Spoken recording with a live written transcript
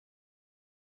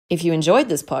If you enjoyed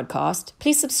this podcast,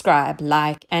 please subscribe,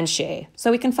 like, and share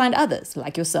so we can find others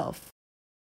like yourself.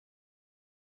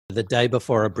 The day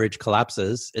before a bridge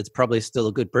collapses, it's probably still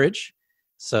a good bridge.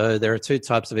 So there are two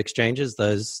types of exchanges,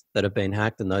 those that have been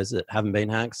hacked and those that haven't been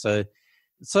hacked. So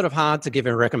it's sort of hard to give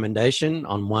a recommendation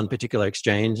on one particular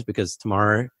exchange because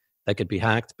tomorrow they could be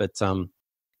hacked. But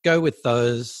go with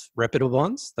those reputable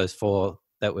ones, those four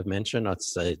that we've mentioned. I'd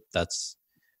say that's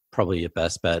probably your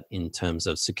best bet in terms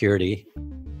of security.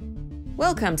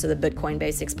 Welcome to the Bitcoin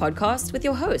Basics podcast with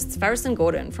your hosts, Faris and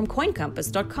Gordon from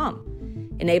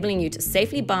CoinCompass.com, enabling you to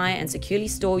safely buy and securely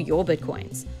store your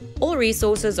Bitcoins. All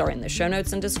resources are in the show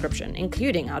notes and description,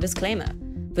 including our disclaimer.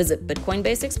 Visit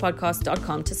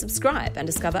BitcoinBasicsPodcast.com to subscribe and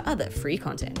discover other free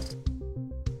content.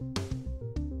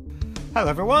 Hello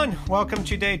everyone, welcome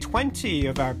to day 20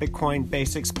 of our Bitcoin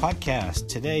Basics podcast.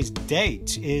 Today's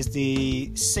date is the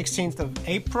 16th of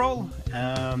April.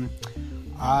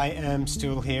 I am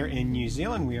still here in New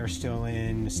Zealand. We are still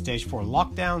in stage 4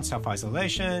 lockdown,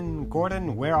 self-isolation.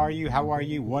 Gordon, where are you? How are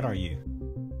you? What are you?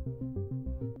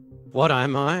 What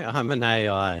am I? I'm an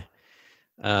AI.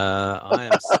 I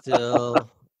am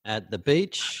still at the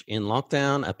beach in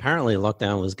lockdown. Apparently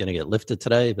lockdown was going to get lifted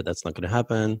today, but that's not going to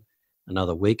happen.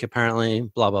 Another week apparently,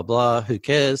 blah, blah, blah. Who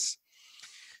cares?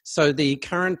 So the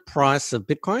current price of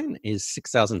Bitcoin is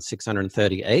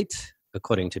 6,638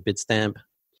 according to Bitstamp.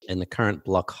 And the current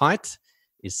block height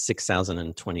is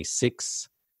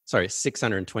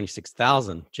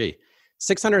 626,000. Gee,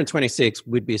 626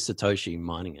 would be Satoshi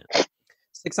mining it.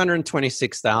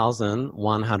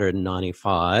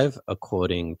 626,195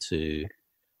 according to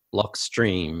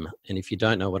Blockstream. And if you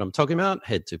don't know what I'm talking about,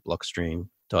 head to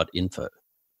blockstream.info.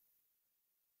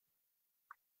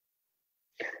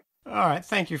 All right,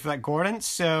 thank you for that, Gordon.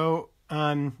 So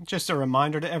just a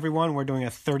reminder to everyone, we're doing a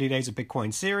 30 Days of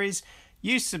Bitcoin series.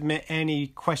 You submit any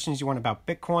questions you want about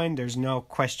Bitcoin. There's no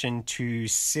question too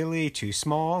silly, too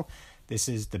small. This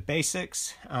is the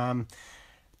basics. To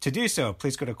do so,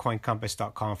 please go to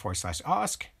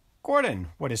coincompass.com/ask. Gordon,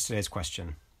 what is today's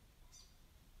question?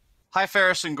 Hi,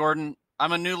 Faris and Gordon.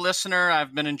 I'm a new listener.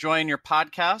 I've been enjoying your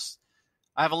podcast.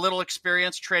 I have a little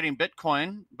experience trading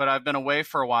Bitcoin, but I've been away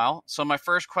for a while. So my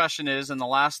first question is, in the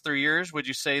last 3 years, would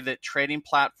you say that trading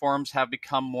platforms have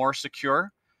become more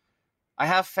secure? I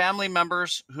have family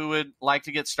members who would like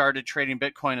to get started trading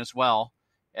Bitcoin as well.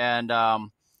 And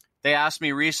they asked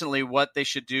me recently what they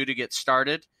should do to get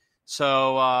started.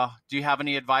 So do you have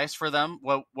any advice for them?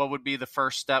 What would be the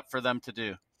first step for them to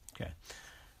do? Okay.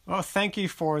 Well, thank you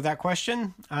for that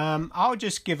question. I'll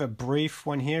just give a brief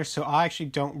one here. So I actually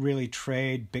don't really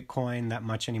trade Bitcoin that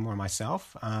much anymore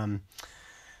myself.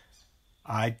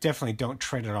 I definitely don't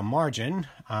trade it on margin.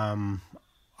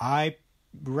 I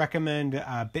recommend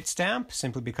Bitstamp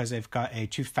simply because they've got a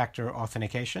two-factor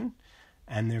authentication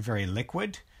and they're very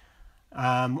liquid.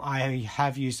 I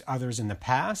have used others in the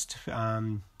past.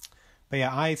 But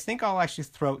yeah, I think I'll actually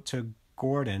throw it to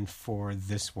Gordon for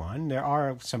this one. There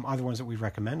are some other ones that we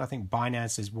recommend. I think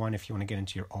Binance is one if you want to get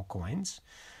into your altcoins.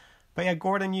 But yeah,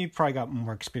 Gordon, you probably got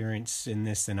more experience in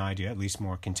this than I do, at least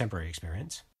more contemporary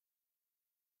experience.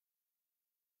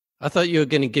 I thought you were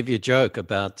going to give your joke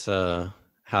about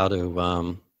how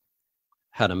to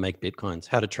make Bitcoins,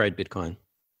 how to trade Bitcoin.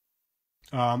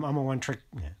 I'm a one-trick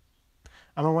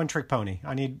pony.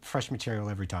 I need fresh material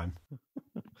every time.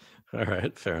 All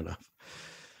right, fair enough.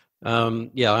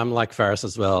 Yeah, I'm like Faris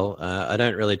as well. I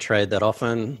don't really trade that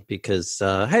often because,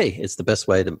 hey, it's the best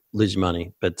way to lose your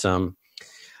money. But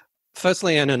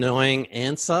firstly, an annoying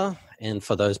answer. And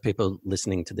for those people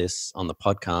listening to this on the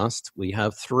podcast, we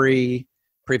have 3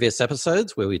 previous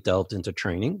episodes where we delved into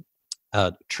trading,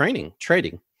 how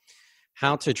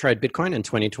to trade Bitcoin in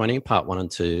 2020, part 1 and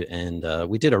 2. And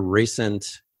we did a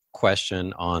recent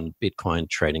question on Bitcoin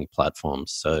trading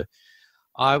platforms. So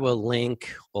I will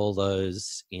link all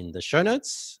those in the show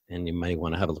notes, and you may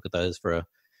want to have a look at those for a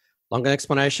longer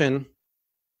explanation.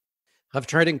 Have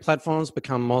trading platforms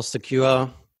become more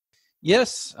secure?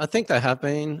 Yes, I think they have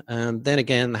been. Then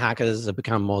again, the hackers have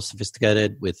become more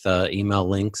sophisticated with email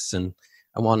links and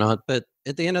whatnot. But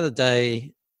at the end of the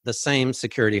day, the same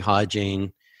security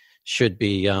hygiene should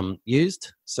be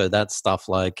used. So that's stuff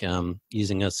like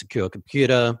using a secure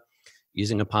computer,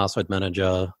 using a password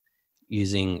manager,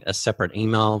 using a separate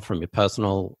email from your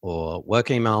personal or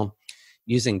work email,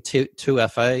 using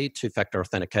 2FA, two-factor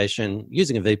authentication,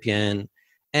 using a VPN,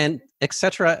 and et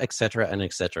cetera, et cetera, and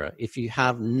et cetera. If you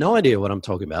have no idea what I'm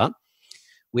talking about,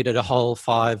 we did a whole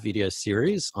 5-video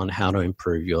series on how to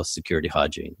improve your security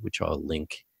hygiene, which I'll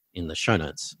link in the show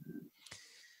notes.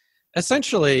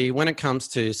 Essentially, when it comes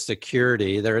to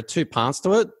security, there are 2 parts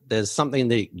to it. There's something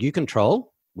that you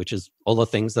control, which is all the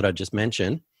things that I just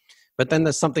mentioned. But then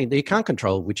there's something that you can't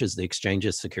control, which is the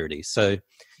exchange's security. So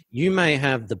you may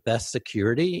have the best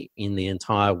security in the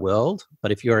entire world,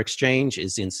 but if your exchange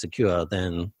is insecure,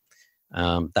 then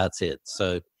that's it.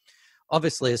 So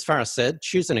obviously, as Faris said,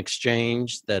 choose an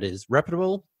exchange that is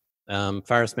reputable.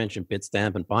 Faris mentioned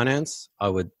Bitstamp and Binance. I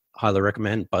would highly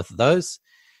recommend both of those.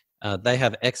 They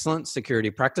have excellent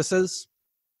security practices.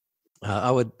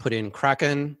 I would put in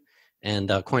Kraken and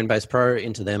Coinbase Pro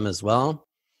into them as well.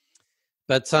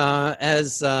 But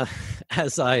as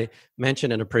I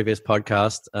mentioned in a previous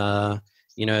podcast,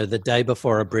 the day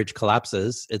before a bridge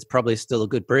collapses, it's probably still a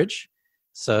good bridge.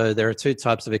 So there are two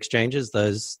types of exchanges,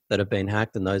 those that have been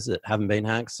hacked and those that haven't been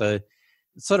hacked. So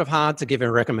it's sort of hard to give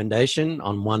a recommendation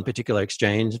on one particular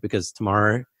exchange because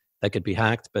tomorrow they could be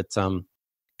hacked. But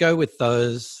go with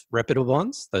those reputable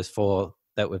ones, those 4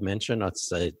 that we've mentioned. I'd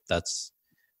say that's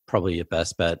probably your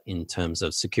best bet in terms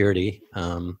of security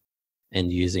and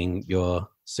using your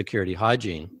security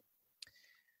hygiene.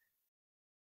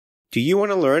 Do you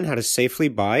want to learn how to safely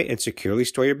buy and securely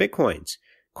store your Bitcoins?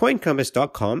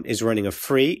 CoinCompass.com is running a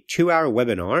free 2-hour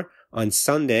webinar on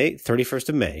Sunday, 31st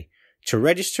of May. To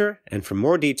register and for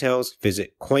more details,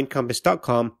 visit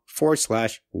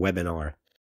CoinCompass.com/webinar.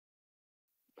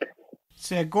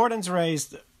 So Gordon's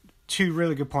raised 2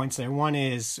 really good points there. One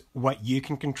is what you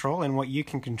can control, and what you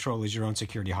can control is your own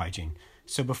security hygiene.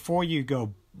 So before you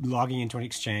go logging into an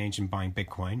exchange and buying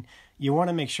Bitcoin, you want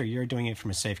to make sure you're doing it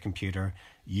from a safe computer.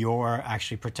 You're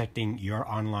actually protecting your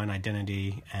online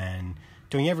identity and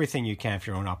doing everything you can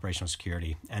for your own operational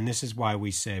security. And this is why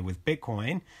we say with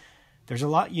Bitcoin, there's a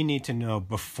lot you need to know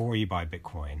before you buy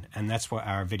Bitcoin. And that's what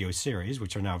our video series,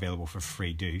 which are now available for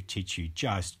free, do teach you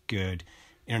just good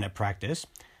internet practice.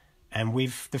 And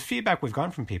the feedback we've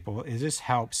gotten from people is this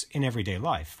helps in everyday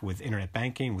life with internet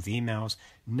banking, with emails,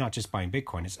 not just buying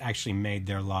Bitcoin. It's actually made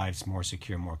their lives more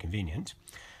secure, more convenient.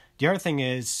 The other thing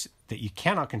is that you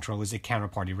cannot control is the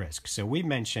counterparty risk. So we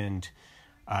mentioned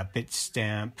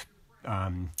Bitstamp,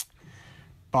 Binance,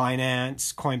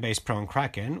 Coinbase Pro, and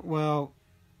Kraken. Well,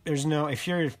 if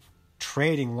you're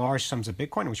trading large sums of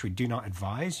Bitcoin, which we do not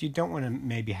advise, you don't want to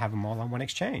maybe have them all on one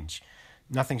exchange.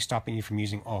 Nothing's stopping you from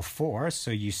using all 4,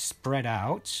 so you spread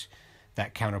out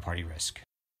that counterparty risk.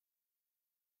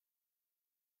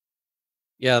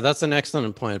 Yeah, that's an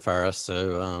excellent point, Faris.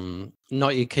 So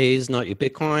not your keys, not your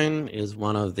Bitcoin is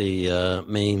one of the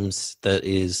memes that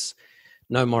is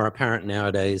no more apparent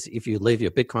nowadays. If you leave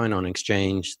your Bitcoin on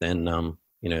exchange, then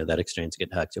that exchange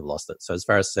get hacked, you've lost it. So as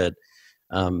Faris said,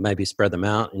 maybe spread them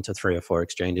out into 3 or 4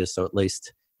 exchanges. So at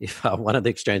least if one of the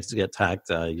exchanges gets hacked,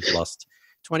 you've lost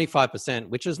 25%,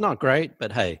 which is not great,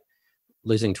 but hey,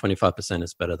 losing 25%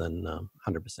 is better than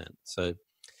 100%. So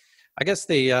I guess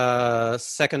the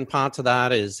second part to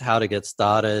that is how to get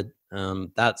started.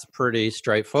 That's pretty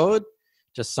straightforward.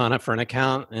 Just sign up for an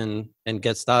account and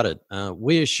get started.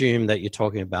 We assume that you're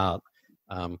talking about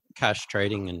cash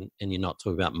trading and you're not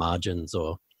talking about margins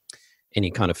or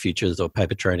any kind of futures or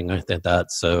paper trading or anything like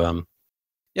that. So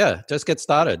just get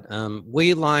started.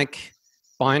 We like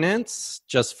Binance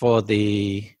just for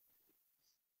the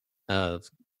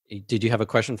did you have a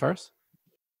question for us?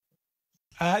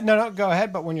 No, go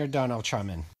ahead, but when you're done, I'll chime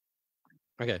in.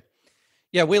 Okay.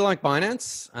 Yeah, we like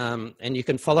Binance, and you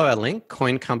can follow our link,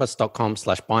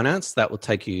 coincompass.com/Binance. That will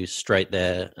take you straight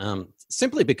there,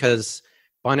 simply because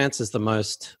Binance is the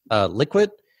most liquid.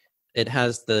 It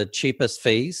has the cheapest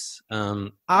fees,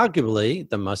 arguably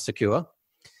the most secure.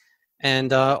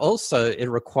 And also, it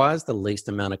requires the least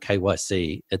amount of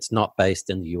KYC. It's not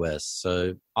based in the US.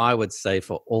 So I would say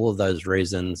for all of those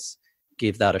reasons,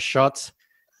 give that a shot.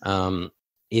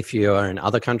 If you are in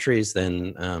other countries,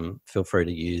 then feel free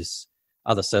to use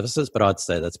other services. But I'd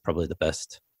say that's probably the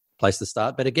best place to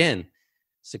start. But again,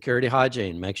 security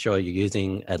hygiene. Make sure you're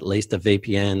using at least a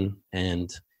VPN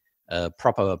and a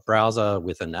proper browser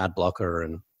with an ad blocker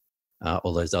and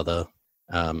all those other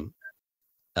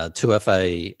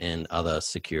 2FA and other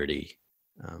security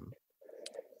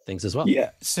things as well. Yeah.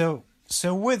 So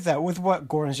with that, with what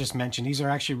Gordon's just mentioned, these are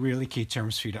actually really key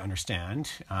terms for you to understand.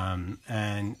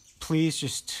 And please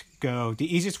just go.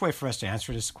 The easiest way for us to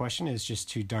answer this question is just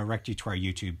to direct you to our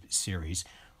YouTube series,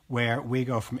 where we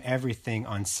go from everything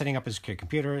on setting up a secure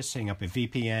computer, setting up a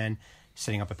VPN,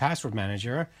 setting up a password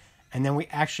manager, and then we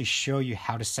actually show you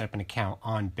how to set up an account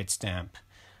on Bitstamp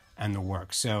and the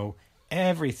work. So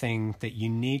everything that you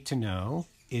need to know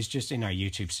is just in our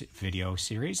YouTube video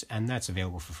series, and that's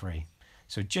available for free.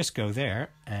 So just go there,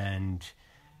 and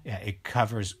it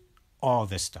covers all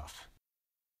this stuff.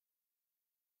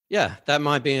 Yeah, that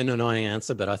might be an annoying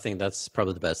answer, but I think that's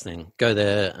probably the best thing. Go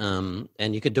there,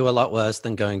 and you could do a lot worse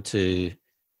than going to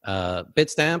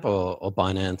Bitstamp or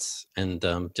Binance, and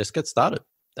just get started.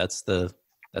 That's the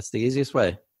easiest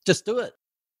way. Just do it.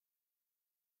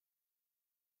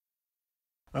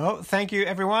 Oh, thank you,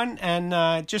 everyone.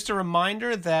 And just a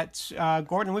reminder that,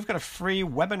 Gordon, we've got a free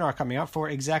webinar coming up for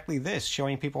exactly this,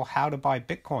 showing people how to buy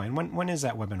Bitcoin. When is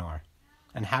that webinar?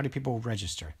 And how do people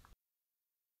register?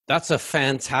 That's a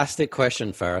fantastic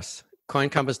question, Ferris.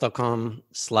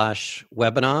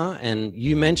 CoinCompass.com/webinar. And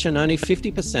you mentioned only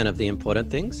 50% of the important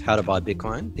things, how to buy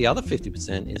Bitcoin. The other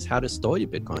 50% is how to store your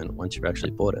Bitcoin once you've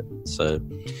actually bought it. So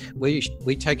we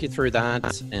take you through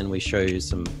that, and we show you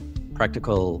some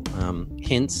practical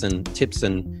hints and tips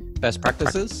and best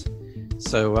practices.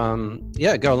 So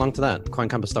go along to that,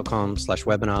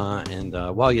 coincompass.com/webinar. And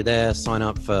while you're there, sign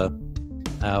up for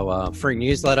our free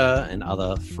newsletter and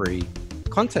other free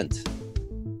content.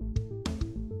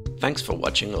 Thanks for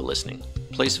watching or listening.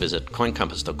 Please visit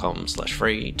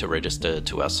coincompass.com/free to register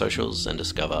to our socials and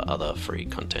discover other free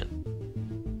content.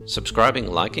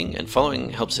 Subscribing, liking, and following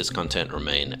helps this content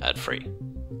remain ad-free.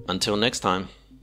 Until next time.